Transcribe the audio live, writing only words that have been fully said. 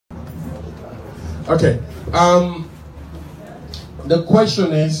Okay. The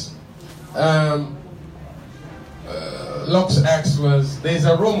question is, Lux asked was, there's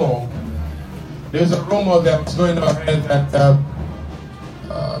a rumor that's going on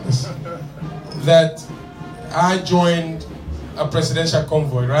that I joined a presidential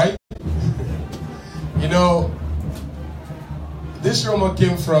convoy, right? You know, this rumor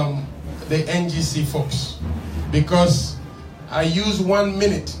came from the NGC folks because I used 1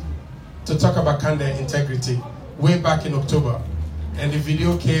 minute to talk about candidate integrity way back in October, and the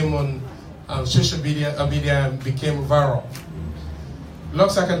video came on social media and became viral.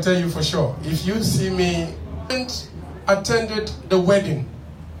 Lux, I can tell you for sure, if you see me attended the wedding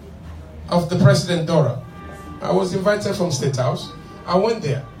of the President Dora, I was invited from State House. I went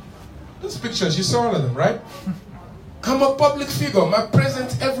there. Those pictures, you saw all of them, right? I'm a public figure. My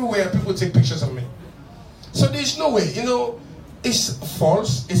presence everywhere, people take pictures of me. So there's no way, you know, it's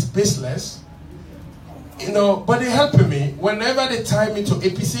false, it's baseless, you know, but they're helping me. Whenever they tie me to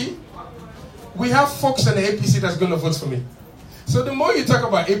APC, we have folks in the APC that's going to vote for me. So the more you talk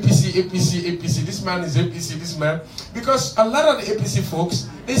about APC, this man is APC, this man, because a lot of the APC folks,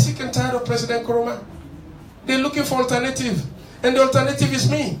 they're sick and tired of President Nkrumah. They're looking for alternative, and the alternative is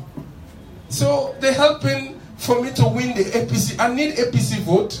me. So they're helping for me to win the APC. I need APC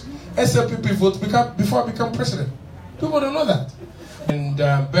vote, SLPP vote, before I become president. People don't know that. And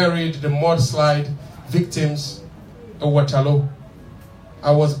buried the mudslide victims of Waterloo.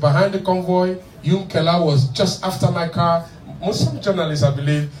 I was behind the convoy. Kela was just after my car. Most journalists, I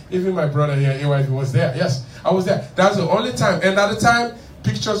believe, even my brother here, AYV, was there. Yes, I was there. That's the only time. And at the time,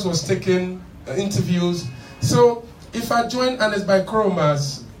 pictures was taken, interviews. So if I join Ernest Bai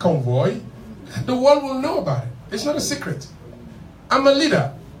Nkrumah's convoy, the world will know about it. It's not a secret. I'm a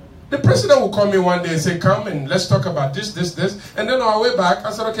leader. The president will call me one day and say, come and let's talk about this. And then on our way back,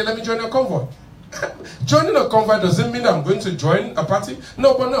 I said, okay, let me join your convoy. Joining a convoy doesn't mean I'm going to join a party.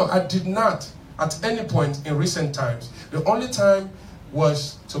 No, but no, I did not at any point in recent times. The only time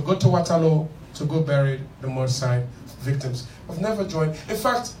was to go to Waterloo, to go bury the mudslide victims. I've never joined. In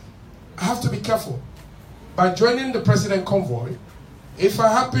fact, I have to be careful. By joining the president convoy, if I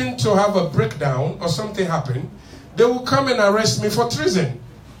happen to have a breakdown or something happen, they will come and arrest me for treason.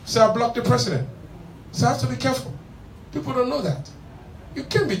 So I blocked the president. So I have to be careful. People don't know that. You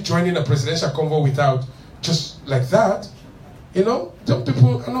can't be joining a presidential convoy without just like that. You know, some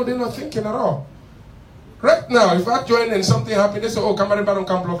people, I know they're not thinking at all. Right now, if I join and something happens, they say, oh, Kamarainba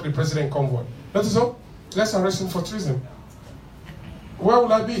can't block the president convoy. That is all. Let's arrest him for treason. Where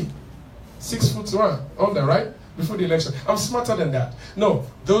will I be? 6'1" under, right? Before the election. I'm smarter than that. No,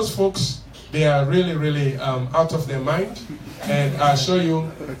 those folks, they are really, really out of their mind. And I assure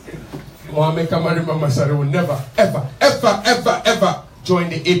you, Mohamed Kamarainba Mansaray will never, ever join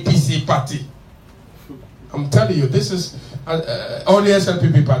the APC party. I'm telling you, this is or the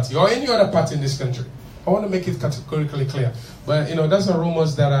SLPP party or any other party in this country. I want to make it categorically clear. But, you know, that's a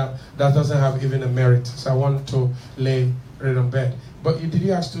rumors that doesn't have even a merit. So I want to lay it on bed. But did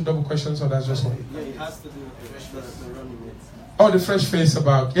you ask 2 double questions or that's just one? Yeah, it has to do with the running mates. Oh, the fresh face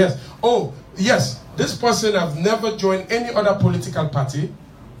about, yes. Oh, yes. This person have never joined any other political party.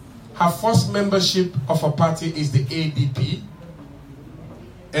 Her first membership of a party is the ADP.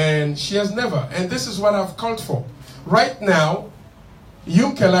 And she has never. And this is what I've called for. Right now,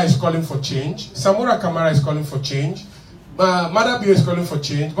 Kela is calling for change. Samura Kamara is calling for change. Madam Bio is calling for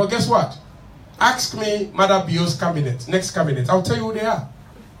change. But guess what? Ask me Madam Bio's cabinet, next cabinet. I'll tell you who they are.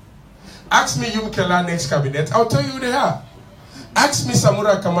 Ask me Kela next cabinet. I'll tell you who they are. Ask me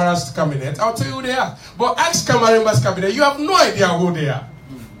Samura Kamara's cabinet. I'll tell you who they are. But ask Kamarainba's cabinet. You have no idea who they are.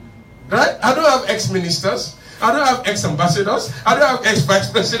 Right? I don't have ex-ministers. I don't have ex-ambassadors. I don't have ex-vice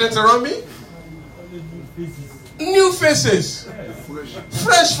presidents around me. New faces.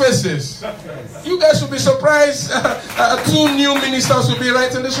 Fresh faces. You guys will be surprised. 2 new ministers will be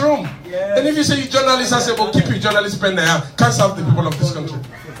right in this room. And if you say you journalists, I say, well, keep your journalists pen there. Can't serve the people of this country.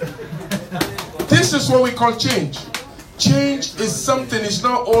 This is what we call change. Change is something, it's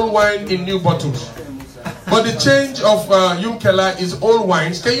not old wine in new bottles. But the change of Kela is old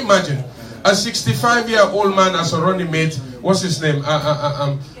wines. Can you imagine? A 65-year-old man as a running mate, what's his name?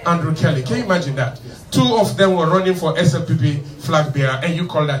 Andrew Kelly. Can you imagine that? 2 of them were running for SLPP flag bearer, and you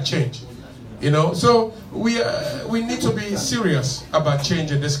call that change. You know, so we need to be serious about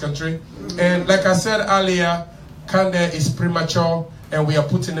change in this country. And like I said earlier, Kande is premature, and we are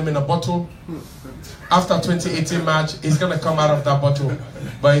putting him in a bottle. After 2018 March, he's going to come out of that bottle.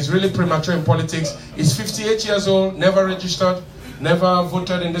 But he's really premature in politics. He's 58 years old, never registered, never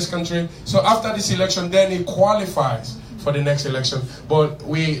voted in this country. So after this election, then he qualifies for the next election. But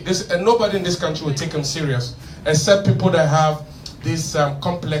nobody in this country will take him serious, except people that have this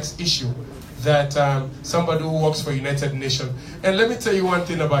complex issue that somebody who works for United Nations. And let me tell you one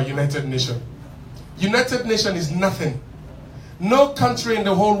thing about United Nations. United Nations is nothing. No country in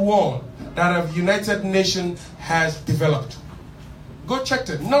the whole world that have United Nations has developed. Go check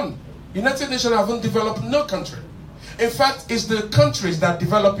it. None. United Nations haven't developed no country. In fact, it's the countries that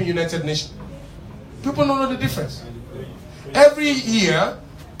develop in United Nations. People don't know the difference. Every year,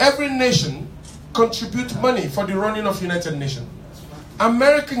 every nation contributes money for the running of United Nations.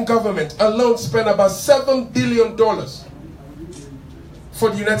 American government alone spent about $7 billion for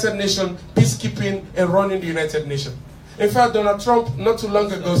the United Nations, peacekeeping and running the United Nations. In fact, Donald Trump not too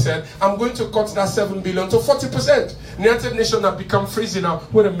long ago said, I'm going to cut that $7 billion to 40%. The United Nations have become freezing now.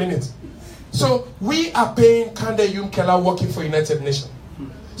 Wait a minute. So we are paying Kande Yumkela working for United Nations.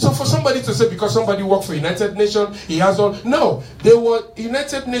 So for somebody to say because somebody worked for United Nations, he has all... No, they were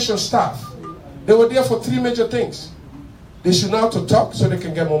United Nations staff. They were there for three major things. They should know how to talk so they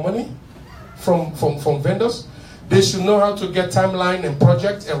can get more money from vendors. They should know how to get timeline and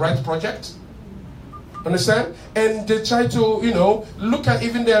project and write project. Understand? And they try to, you know, look at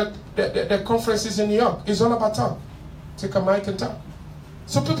even their conferences in New York. It's all about talk. Take a mic and talk.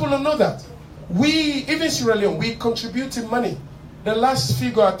 So people don't know that. We, even Sierra Leone, we contributed money. The last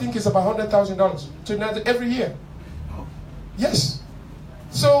figure, I think, is about $100,000 to United every year. Yes.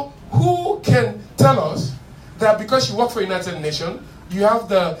 So who can tell us that because you work for United Nations, you have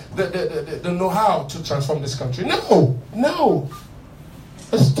the know-how to transform this country? No. No.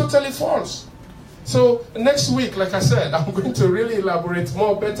 It's totally false. So next week, like I said, I'm going to really elaborate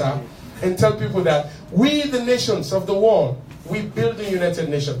more better and tell people that we, the nations of the world, we build the United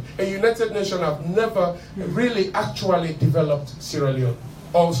Nations. And United Nations have never really actually developed Sierra Leone.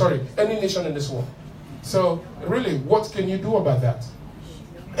 Oh, sorry, any nation in this world. So really, what can you do about that?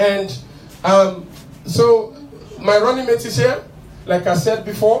 And so my running mate is here. Like I said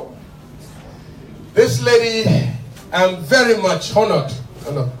before, this lady, I'm very much honored.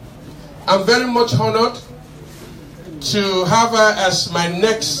 I'm very much honored to have her as my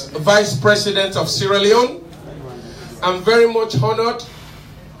next Vice President of Sierra Leone. I'm very much honored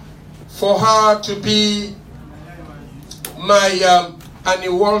for her to be my Annie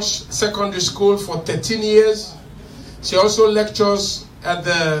Walsh Secondary School for 13 years. She also lectures at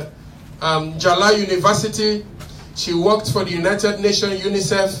the Jala University. She worked for the United Nations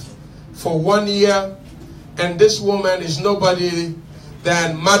UNICEF for 1 year. And this woman is nobody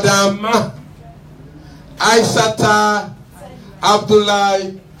than Madam Isata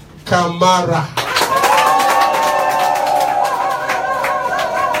Abdulai-Kamara.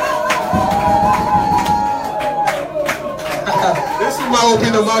 This is my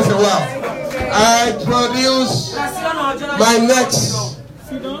open mouth. Wow. I produce my next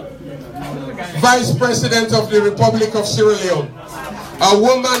Vice President of the Republic of Sierra Leone. A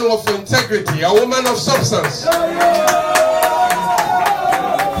woman of integrity, a woman of substance.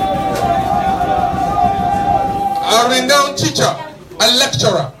 A renowned teacher, a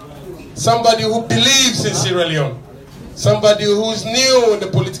lecturer, somebody who believes in Sierra Leone, somebody who's new in the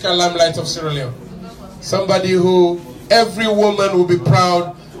political limelight of Sierra Leone, somebody who every woman will be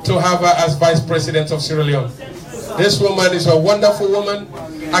proud to have her as Vice President of Sierra Leone. This woman is a wonderful woman.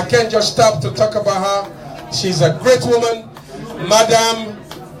 I can't just stop to talk about her. She's a great woman, Madam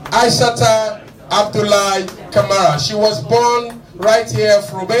Isata Abdulai-Kamara. She was born right here in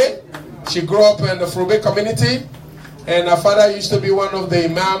Frobe. She grew up in the Frobe community. And her father used to be one of the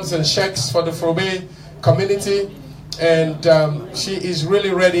imams and sheikhs for the Frobe community. And she is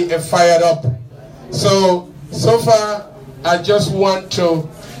really ready and fired up. So far, I just want to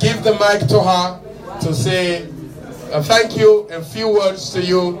give the mic to her to say thank you and few words to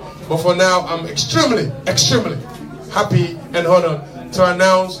you. But for now, I'm extremely, extremely happy and honored to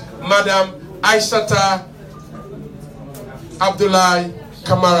announce Madam Isata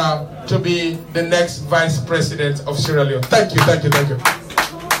Abdulai-Kamara to be the next Vice President of Sierra Leone. Thank you, thank you, thank you.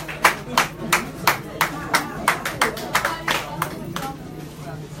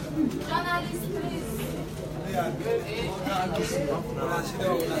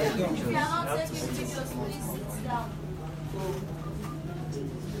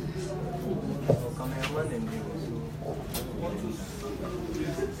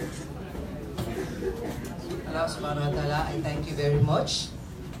 Allah subhanahu wa ta'ala, I thank you very much.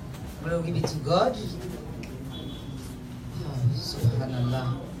 Glory be to God. Oh, Subhanallah.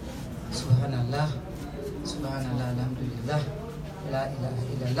 Subhanallah. Subhanallah. Alhamdulillah. La ilaha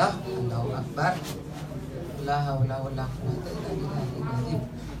illallah. Allahu Akbar. La hawla wa la quwwata illa billah.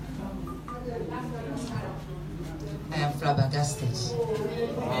 I am flabbergasted.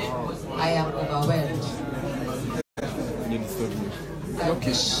 I am overwhelmed. I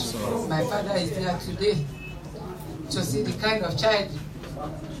wish my father is there today to see the kind of child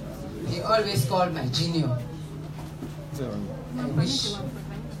he always called my junior. I wish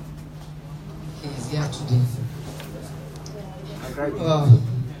he is here today.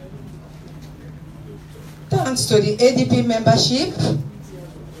 Thanks to the ADP membership,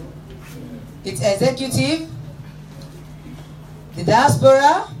 its executive, the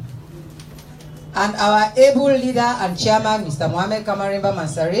diaspora, and our able leader and chairman, Mr. Mohamed Kamarainba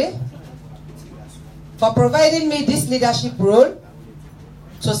Mansaray, for providing me this leadership role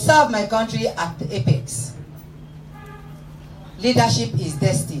to serve my country at the apex. Leadership is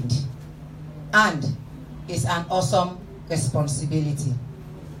destined and is an awesome responsibility.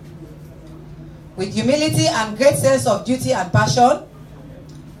 With humility and great sense of duty and passion,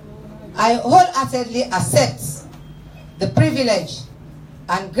 I wholeheartedly accept the privilege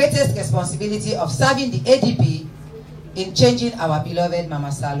and greatest responsibility of serving the ADP in changing our beloved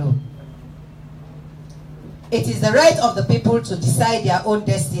Mama Salo. It is the right of the people to decide their own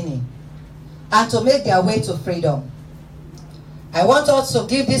destiny and to make their way to freedom. I want us to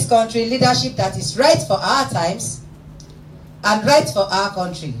give this country leadership that is right for our times and right for our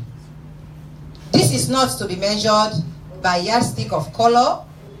country. This is not to be measured by yardstick of color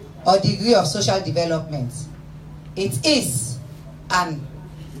or degree of social development. It is an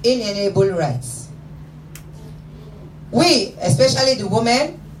inalienable right. We, especially the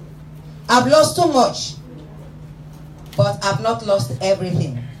women, have lost too much, but have not lost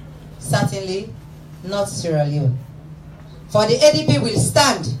everything. Certainly not Sierra Leone. For the ADP will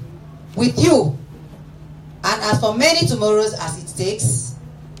stand with you, and as for many tomorrows as it takes,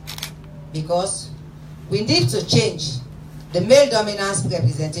 because we need to change the male dominance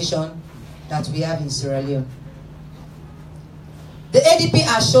representation that we have in Sierra Leone. The ADP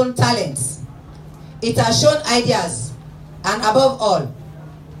has shown talent, it has shown ideas, and above all,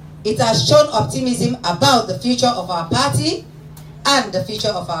 it has shown optimism about the future of our party and the future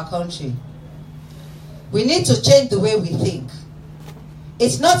of our country. We need to change the way we think.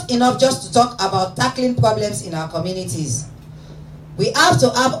 It's not enough just to talk about tackling problems in our communities. We have to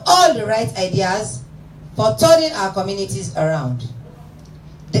have all the right ideas for turning our communities around.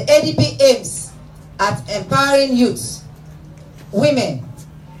 The ADP aims at empowering youth, women,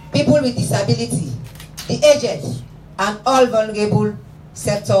 people with disability, the aged, and all vulnerable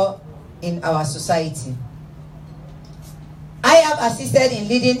sector in our society. I have assisted in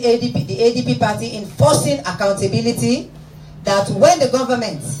leading the ADP party in forcing accountability that when the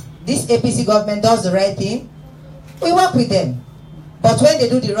government, this APC government, does the right thing, we work with them. But when they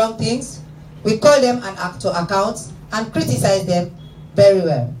do the wrong things, we call them to account and criticize them very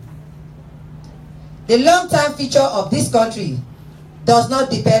well. The long-term future of this country does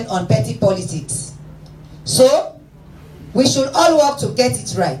not depend on petty politics. So, we should all work to get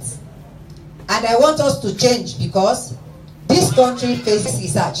it right. And I want us to change because this country faces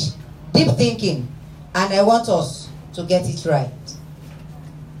research, deep thinking, and I want us to get it right.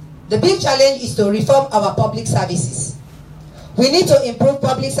 The big challenge is to reform our public services. We need to improve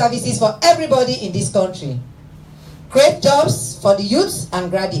public services for everybody in this country. Create jobs for the youths and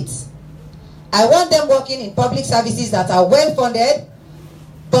graduates. I want them working in public services that are well funded,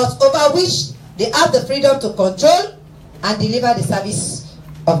 but over which they have the freedom to control and deliver the service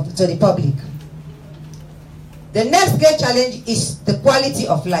to the public. The next great challenge is the quality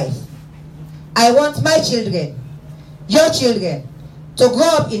of life. I want my children, your children, to grow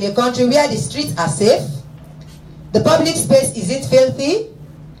up in a country where the streets are safe, the public space isn't filthy,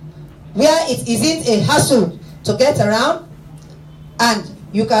 where it isn't a hassle to get around, and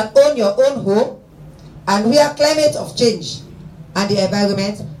you can own your own home, and where climate of change and the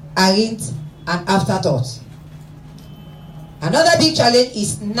environment aren't an afterthought. Another big challenge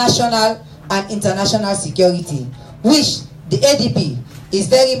is national and international security, which the ADP is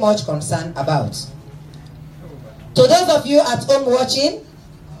very much concerned about. To those of you at home watching,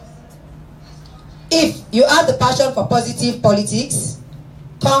 if you have the passion for positive politics,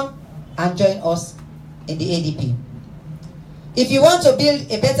 come and join us in the ADP. If you want to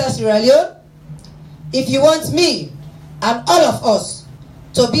build a better Sierra Leone, if you want me and all of us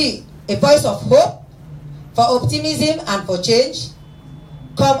to be a voice of hope, for optimism and for change,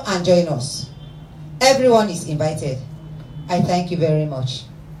 come and join us. Everyone is invited. I thank you very much.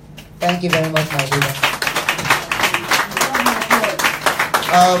 Thank you very much, my leader.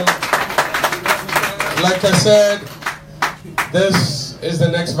 Like I said, this is the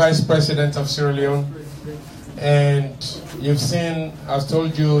next Vice President of Sierra Leone. And you've seen, I've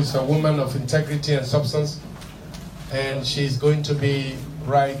told you, it's a woman of integrity and substance. and she's going to be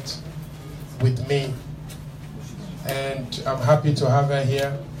right with me. And I'm happy to have her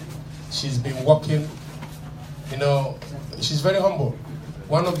here. She's been working, you know, she's very humble.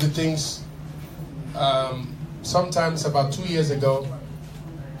 One of the things, sometimes about 2 years ago,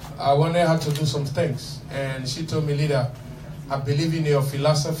 I wanted her to do some things. And she told me, leader, I believe in your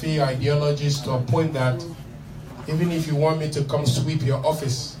philosophy, your ideologies to a point that even if you want me to come sweep your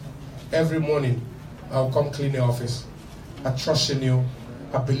office every morning, I'll come clean your office. I trust in you.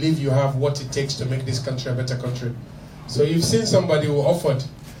 I believe you have what it takes to make this country a better country. So you've seen somebody who offered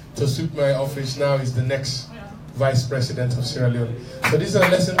to sweep my office, now is the next Vice President of Sierra Leone. So this is a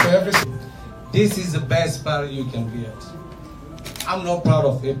lesson to everyone. This is the best party you can be at. I'm not proud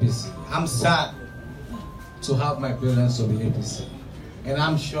of APC. I'm sad to have my parents to be APC. And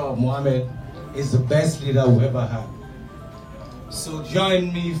I'm sure Mohamed is the best leader we ever had. So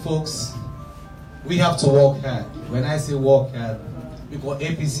join me, folks. We have to work hard. When I say work hard, because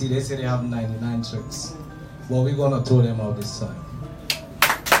APC, they say they have 99 tricks. But we're going to throw them out this time.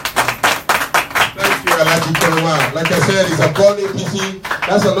 Thank you, Alhaji Kamarainba. Like I said, he's a born APC.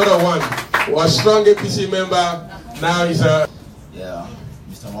 That's another one. A strong APC member. Now he's a... Yeah,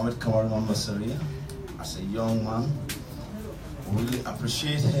 Mr. Mohamed Mansaray, as a young man, we really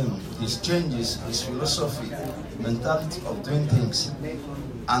appreciate him, his changes, his philosophy, mentality of doing things.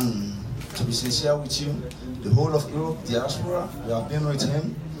 And to be sincere with you, the whole of Europe, diaspora, we have been with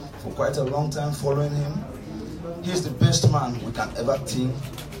him for quite a long time, following him. He's the best man we can ever think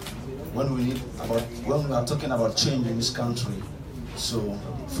when we are talking about change in this country. So,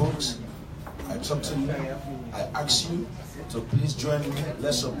 folks, I talk to you, I ask you to please join me.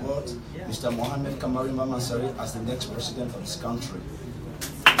 Let's support Mr. Mohamed Kamarainba Mansaray as the next president of this country.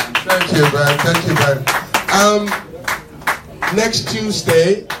 Thank you, Brian. Thank you, Brian. Next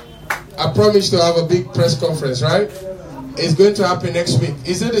Tuesday, I promised to have a big press conference, right? It's going to happen next week.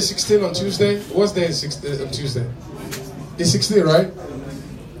 Is it the 16th on Tuesday? What's day on Tuesday? It's 16th, right?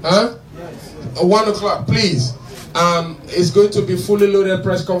 Huh? 1 o'clock, please. It's going to be fully loaded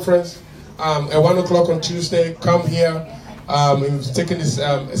press conference. At 1 o'clock on Tuesday, come here. I'm taking this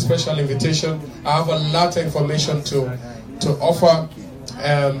special invitation. I have a lot of information to offer,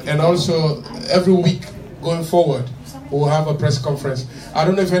 and also every week going forward, we'll have a press conference. I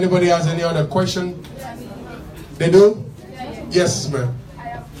don't know if anybody has any other question. They do? Yes, ma'am.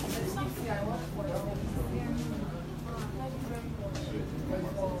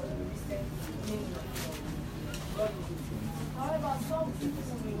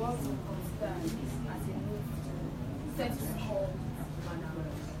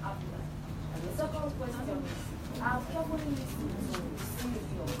 The second question, I've carefully listened to the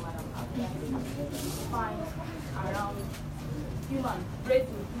CEC of Madam Abdulai-Kamara find around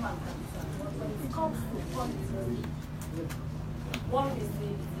breaking human capital. But when it comes to politics, one may say is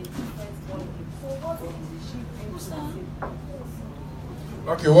a different one. So what is she bringing to the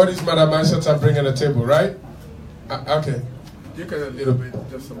table? Okay, what is Madam Isata bringing to the table, right? Okay. You can a little bit,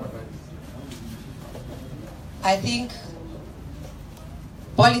 just some advice. I think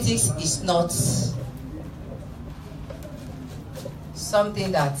politics is not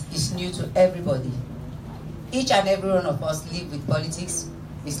something that is new to everybody. Each and every one of us live with politics,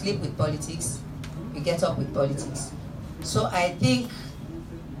 we sleep with politics, we get up with politics. So I think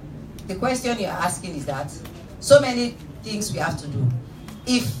the question you're asking is that so many things we have to do.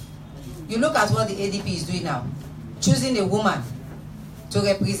 If you look at what the ADP is doing now, choosing a woman to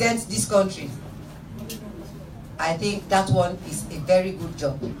represent this country, I think that one is a very good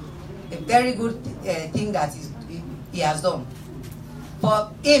job, a very good thing that he has done.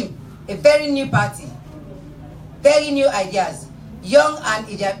 For him, a very new party, very new ideas, young and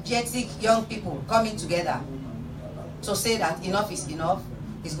energetic young people coming together to say that enough is enough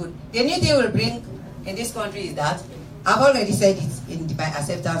is good. The new thing we'll bring in this country is that, I've already said it in my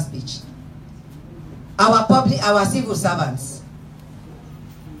acceptance speech, our civil servants,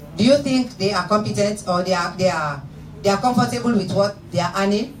 do you think they are competent or they are comfortable with what they are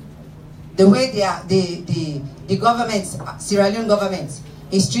earning? The way the government, Sierra Leone government,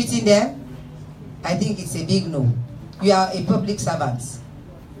 is treating them? I think it's a big no. You are a public servant.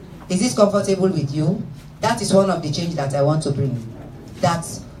 Is this comfortable with you? That is one of the changes that I want to bring. That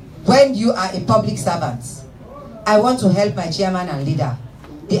when you are a public servant, I want to help my chairman and leader,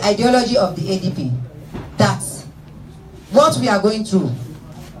 the ideology of the ADP, that what we are going through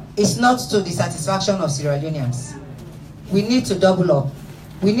is not to the satisfaction of Sierra Leoneans. We need to double up.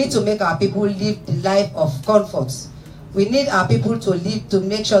 We need to make our people live the life of comfort. We need our people to live, to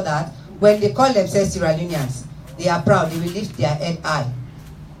make sure that when they call themselves Sierra Leoneans, they are proud, they will lift their head high.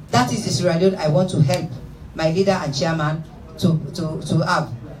 That is the Sierra Leone I want to help my leader and chairman, to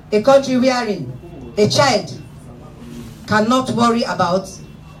have. A country wherein a child cannot worry about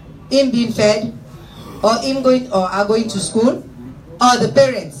him being fed, or him going to school, or the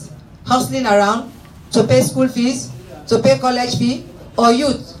parents hustling around to pay school fees, to pay college fee, or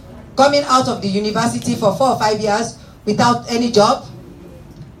youth coming out of the university for 4 or 5 years without any job.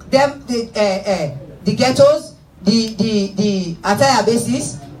 The ghettos, the attire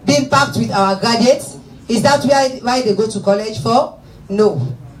bases being packed with our graduates. Is that why they go to college for?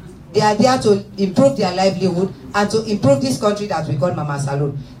 No. They are there to improve their livelihood and to improve this country that we call Mama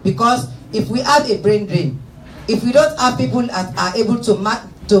Salon. Because if we have a brain drain, if we don't have people that are able to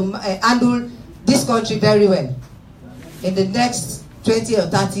handle this country very well, in the next 20 or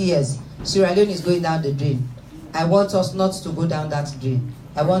 30 years, Sierra Leone is going down the drain. I want us not to go down that drain.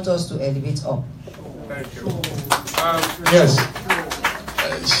 I want us to elevate up. Thank you. Yes.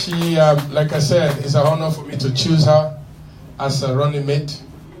 She, like I said, it's an honor for me to choose her as a running mate.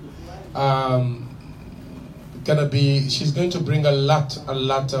 She's going to bring a lot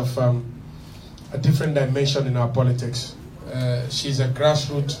of a different dimension in our politics. She's a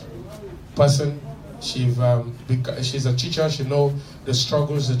grassroots person. She's a teacher. She knows the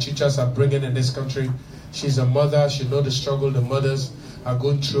struggles the teachers are bringing in this country. She's a mother. She knows the struggle the mothers are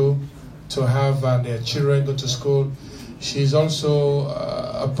going through to have their children go to school. She's also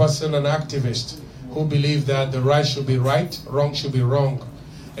a person, an activist, who believes that the right should be right, wrong should be wrong.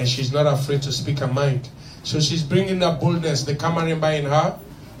 And she's not afraid to speak her mind. So she's bringing that boldness, the Kamarainba in her.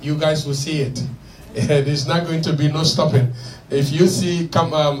 You guys will see it. There's not going to be no stopping. If you see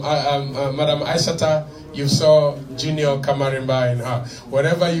Madam Isata, you saw Junior Kamarainba in her.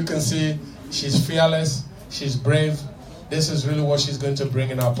 Whatever you can see, she's fearless, she's brave. This is really what she's going to bring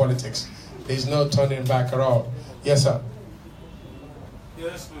in our politics. There's no turning back at all. Yes, sir.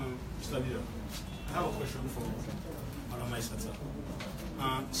 Yes, Mr. Leader. I have a question for Madam Isata.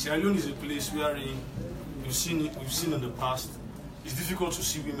 Sierra Leone is a place where we've seen in the past. It's difficult to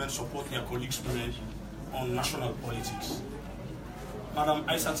see women support their colleagues' women on national politics. Madam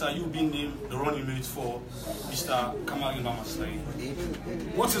Isata, you've been named the running mate for Mr. Kamarainba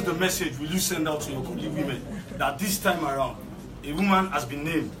Mansaray. What is the message will you send out to your colleague women that this time around a woman has been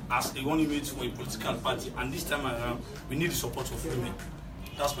named as a running mate for a political party, and this time around we need the support of women?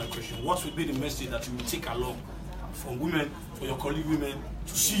 That's my question. What will be the message that you will take along from women, for your colleague women,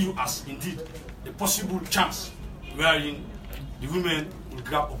 to see you as indeed a possible chance wherein the women will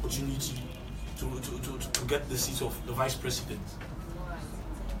grab opportunity to get the seat of the vice president?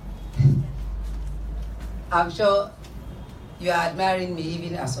 I'm sure you are admiring me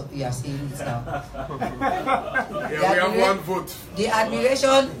even as you are saying it now. Yeah, we have one vote. The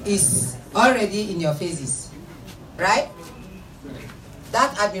admiration is already in your faces, right?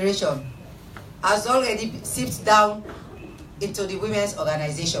 That admiration has already seeped down into the women's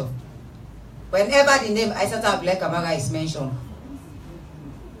organization. Whenever the name Isata Abdulai-Kamara is mentioned,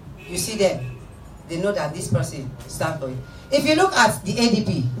 you see them. They know that this person stands for it. If you look at the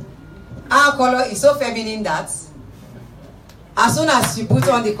ADP, our color is so feminine that as soon as you put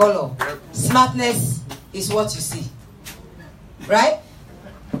on the color, smartness is what you see. Right?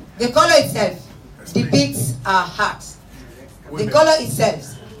 The color itself depicts our hearts. The color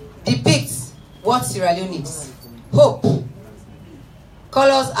itself depicts what Sierra Leone needs. Hope.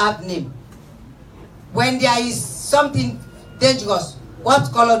 Colors have name. When there is something dangerous, what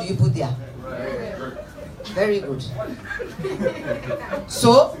color do you put there? Very good.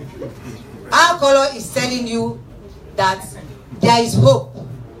 So, our color is telling you that there is hope,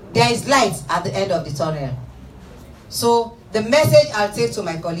 there is light at the end of the tunnel. So, the message I'll take to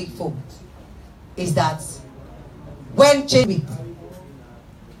my colleague folk is that when change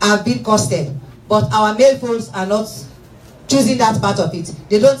have been costed, but our male folks are not choosing that part of it.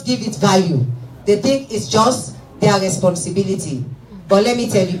 They don't give it value. They think it's just their responsibility. But let me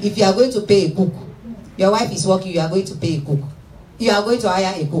tell you, if you are going to pay a cook, your wife is working, you are going to pay a cook. You are going to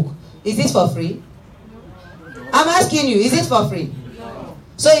hire a cook. Is this for free? I'm asking you, is it for free?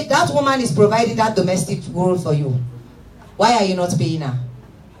 So if that woman is providing that domestic role for you, why are you not paying her?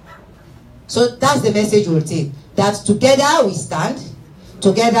 So that's the message we'll take. That together we stand,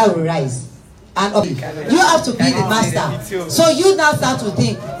 together we rise. And you have to be the master. So you now start to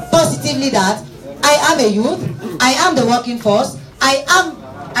think positively that I am a youth, I am the working force, I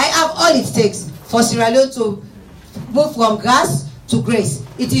have all it takes for Sierra Leone to move from grass to grace.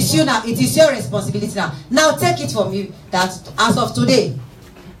 It is you now, it is your responsibility now. Now take it from me that as of today,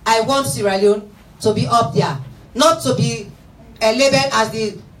 I want Sierra Leone to be up there, not to be labeled as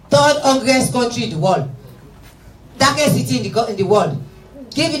the third hungriest country in the world, darkest city in the world,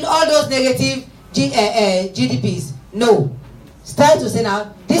 giving all those negative GDPs. No. Start to say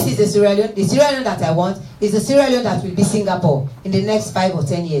now, this is the Sierra Leone. The Sierra Leone that I want is the Sierra Leone that will be Singapore in the next 5 or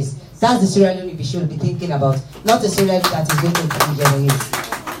 10 years. That's the Sierra Leone we should be thinking about, not the Sierra Leone that is going to degenerate.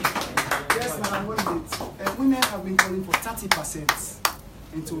 Yes, Madam, what is it? Women have been calling for 30%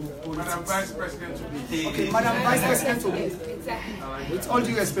 into politics. Madam Vice President to be. Okay, Madam Vice President to be. With all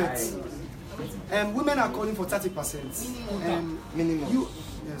due respect, women are calling for 30%. Minimum.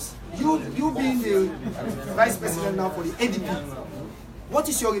 You being the Vice President now for the ADP, what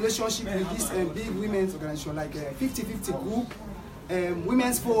is your relationship with this big women's organization like 50-50 group,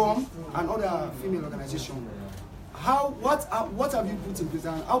 Women's Forum, and other female organizations? What have you put in place,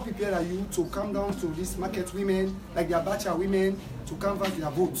 and how prepared are you to come down to these market women, like the Abacha women, to canvass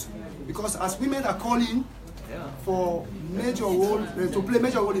their votes? Because as women are calling for major role, to play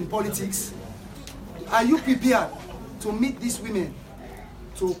major role in politics, are you prepared to meet these women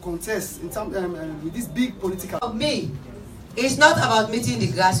to contest in some with this big political? For me, it's not about meeting the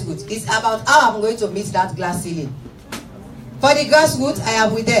grassroots. It's about how I'm going to meet that glass ceiling. For the grassroots, I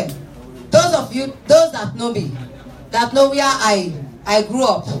am with them. Those of you, those that know me, that know where I grew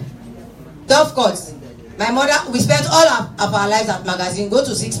up. Of course, my mother, we spent all of our lives at magazine, go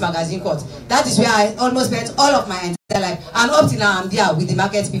to 6 magazine courts. That is where I almost spent all of my entire life. And up till now, I'm there with the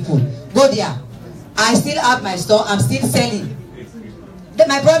market people. Go there. I still have my store. I'm still selling.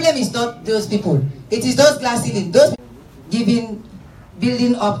 My problem is not those people. It is those glass ceilings, those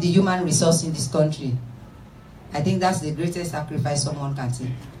building up the human resource in this country. I think that's the greatest sacrifice someone can take.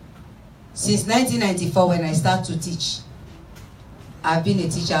 Since 1994, when I started to teach, I've been a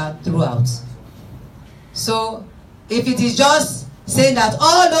teacher throughout. So, if it is just saying that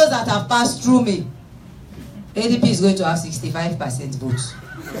all those that have passed through me, ADP is going to have 65% votes.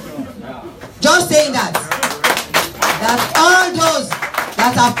 Just saying that all those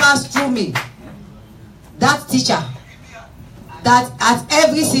that have passed through me, that teacher, that at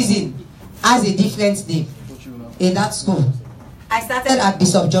every season has a different name in that school. I started at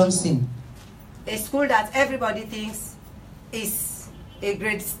Bishop Johnson, a school that everybody thinks is a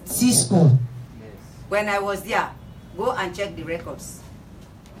grade C school. When I was there, go and check the records.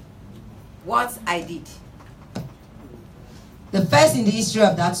 What I did. The first in the history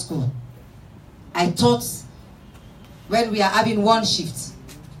of that school, I taught, when we are having one shift,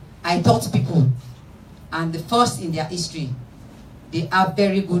 I taught people, and the first in their history, they have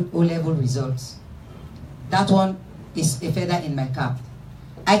very good O-level results. That one is a feather in my cap.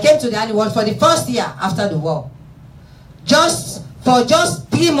 I came to the annual for the first year after the war. For just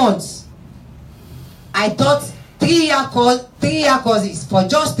 3 months, I taught 3-year courses for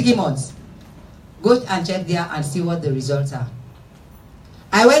just 3 months. Go and check there and see what the results are.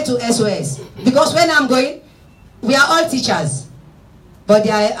 I went to SOS because when I'm going, we are all teachers, but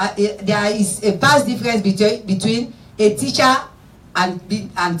there is a vast difference between a teacher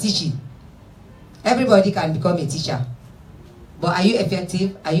and teaching. Everybody can become a teacher, but are you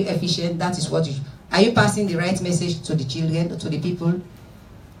effective? Are you efficient? That is what are you passing the right message to the children, to the people?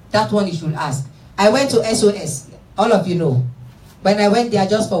 That one you should ask. I went to SOS. All of you know. When I went there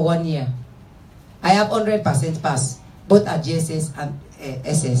just for 1 year, I have 100% pass, both at GSS and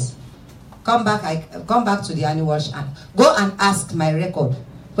SS. Come back to the annual and go and ask my record.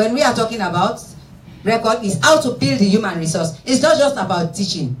 When we are talking about record, is how to build the human resource. It's not just about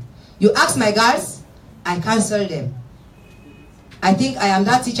teaching. You ask my girls, I cancel them. I think I am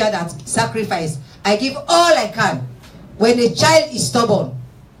that teacher that sacrifice. I give all I can. When a child is stubborn,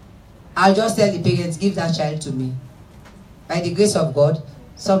 I'll just tell the parents, give that child to me. By the grace of God,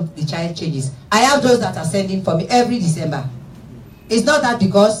 the child changes. I have those that are sending for me every December. It's not that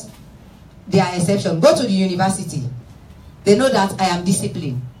because they are exception. Go to the university. They know that I am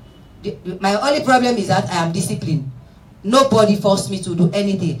disciplined. My only problem is that I am disciplined. Nobody forced me to do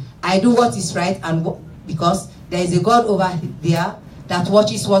anything. I do what is right, and because there is a God over there that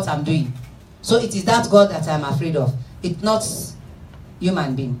watches what I'm doing. So it is that God that I'm afraid of. It's not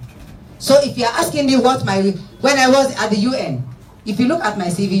human being. So if you are asking me what when I was at the UN, if you look at my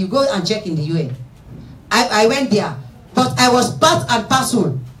CV, you go and check in the UN. I went there, but I was part and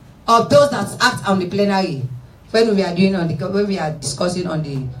parcel of those that act on the plenary when we are discussing on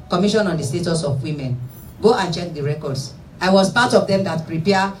the Commission on the Status of Women. Go and check the records. I was part of them that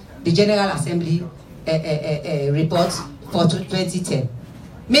prepare the General Assembly report for 2010.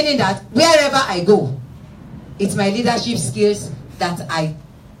 Meaning that wherever I go, it's my leadership skills that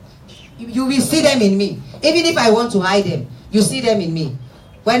you will see them in me. Even if I want to hide them, you see them in me.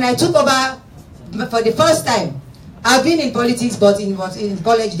 When I took over for the first time, I've been in politics, but in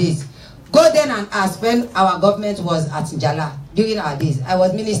college days. Go then and ask when our government was at Njala during our days. I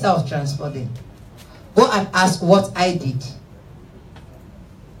was Minister of Transport then. go and ask what I did.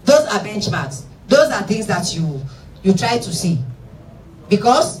 Those are benchmarks. Those are things that you try to see.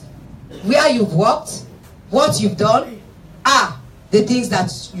 Because where you've worked, what you've done, are the things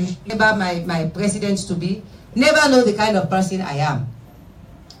that you remember my president to be. Never know the kind of person I am.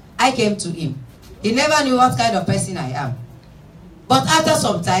 I came to him. He never knew what kind of person I am. But after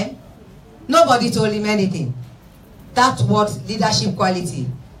some time, nobody told him anything. That what leadership quality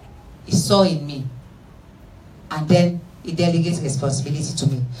he saw in me. And then he delegates responsibility to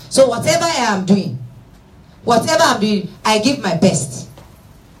me. So whatever I am doing, I give my best.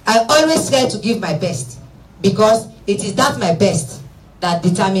 I always try to give my best, because it is that my best that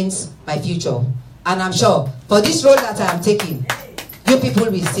determines my future. And I'm sure for this role that I am taking, you people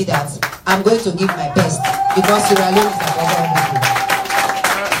will see that I'm going to give my best, because Sierra Leone is above all people.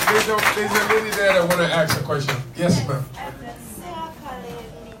 There's a lady there that want to ask a question. Yes, ma'am.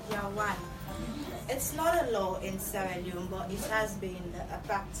 It's not a law in Sierra Leone, but it has been a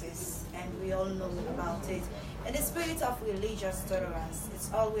practice, and we all know about it. In the spirit of religious tolerance,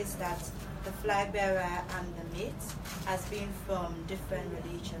 it's always that the flag bearer and the mate has been from different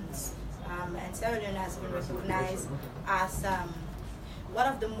religions. And Sierra Leone has been recognized as one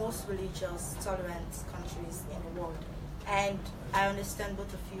of the most religious tolerant countries in the world. And I understand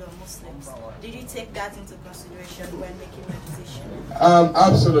both of you are Muslims. Did you take that into consideration when making your decision?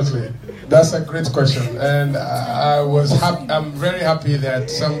 Absolutely. That's a great question. And I'm very happy that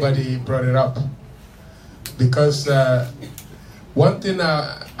somebody brought it up. Because one thing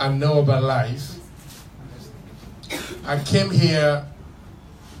I know about life, I came here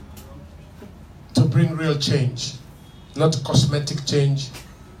to bring real change, not cosmetic change,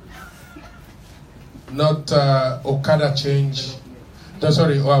 not Okada change,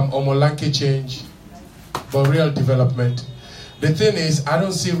 Omolanke change, but real development. The thing is, I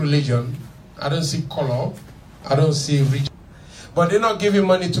don't see religion, I don't see color, I don't see region. But they're not giving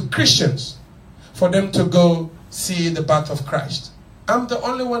money to Christians for them to go see the birth of Christ. I'm the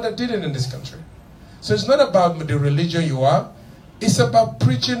only one that did it in this country. So it's not about the religion you are, it's about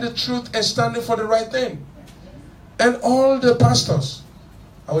preaching the truth and standing for the right thing. And all the pastors,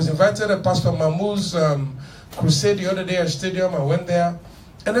 I was invited to Pastor Mahmoud's crusade the other day at Stadium. I went there,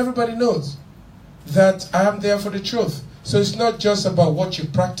 and everybody knows that I am there for the truth. So it's not just about what you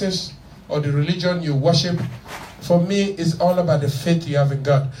practice or the religion you worship. For me, it's all about the faith you have in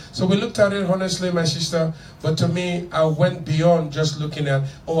God. So we looked at it honestly, my sister, but to me, I went beyond just looking at,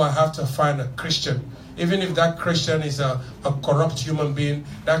 oh, I have to find a Christian. Even if that Christian is a corrupt human being,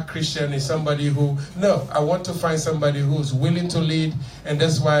 that Christian is somebody who, no, I want to find somebody who's willing to lead, and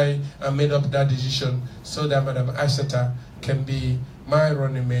that's why I made up that decision, so that Madam Isata can be my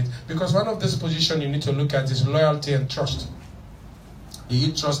running mate. Because one of these positions you need to look at is loyalty and trust. Do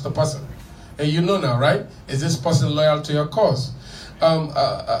you trust the person? And you know now, right? Is this person loyal to your cause?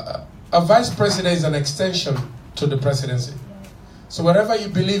 A vice president is an extension to the presidency. So whatever you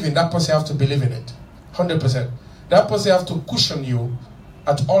believe in, that person have to believe in it. 100%. That person have to cushion you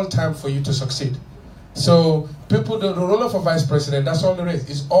at all times for you to succeed. So people, the role of a vice president, that's all there is.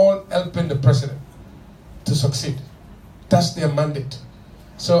 It's all helping the president to succeed. That's their mandate.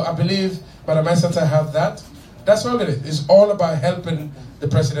 So I believe Madam Isata have that. That's all it is. It's all about helping the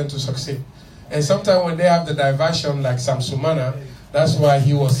president to succeed. And sometimes when they have the diversion like Samsumana, that's why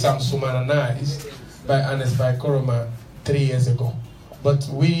he was Samsumanized by Ernest Koroma 3 years ago. But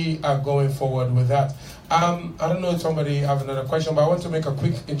we are going forward with that. I don't know if somebody have another question, but I want to make a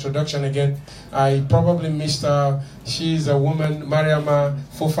quick introduction again. I probably missed her. She's a woman, Mariama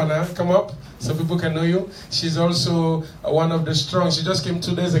Fofana. Come up so people can know you. She's also one of the strong. She just came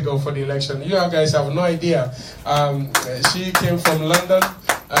 2 days ago for the election. You guys have no idea. She came from London.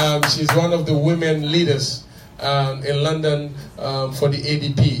 She's one of the women leaders in London for the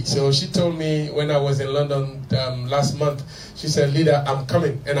ADP. So she told me when I was in London last month, she said, "Leader, I'm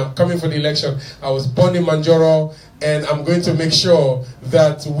coming, and I'm coming for the election. I was born in Manjoro, and I'm going to make sure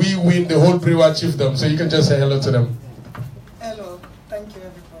that we win the whole Brewa chiefdom." So you can just say hello to them. Hello, thank you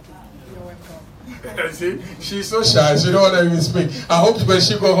everybody. You're welcome. See, she's so shy, she don't want to even speak. I hope when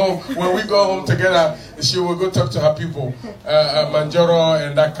she go home, when we go home together, she will go talk to her people, Manjoro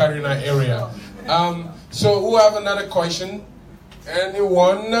and that Karina area. So who have another question?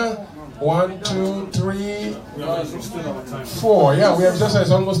 Anyone? 1, 2, 3, 4. Yeah, we have just, it's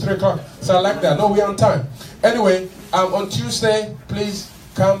almost 3 o'clock. So I like that. No, we're on time. Anyway, on Tuesday, please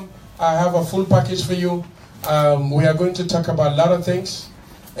come. I have a full package for you. We are going to talk about a lot of things,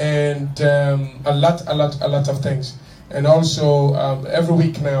 and a lot of things. And also every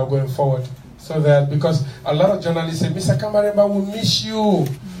week now going forward. So that, because a lot of journalists say, Mr. Kamarainba, we miss you.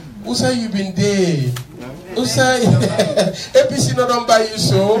 Who say you been there? Who say APC not done by you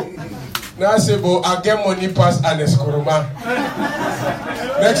so? Now I say, but I get money past Anes Kuruma.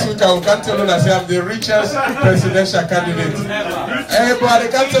 Next week I will come tell you I say I'm the richest presidential candidate. But I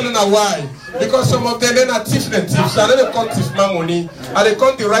can't tell you now why. Because some of them are thief and thieves. So they can't thief my money. And they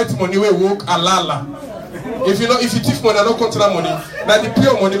can't the right money we work alala. If you thief money, I don't count that money. Now the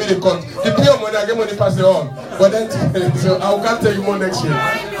pure money we they count. The pure money I get money pass it on. But then so I will can't tell you more next year.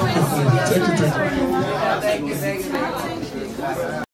 Thank you.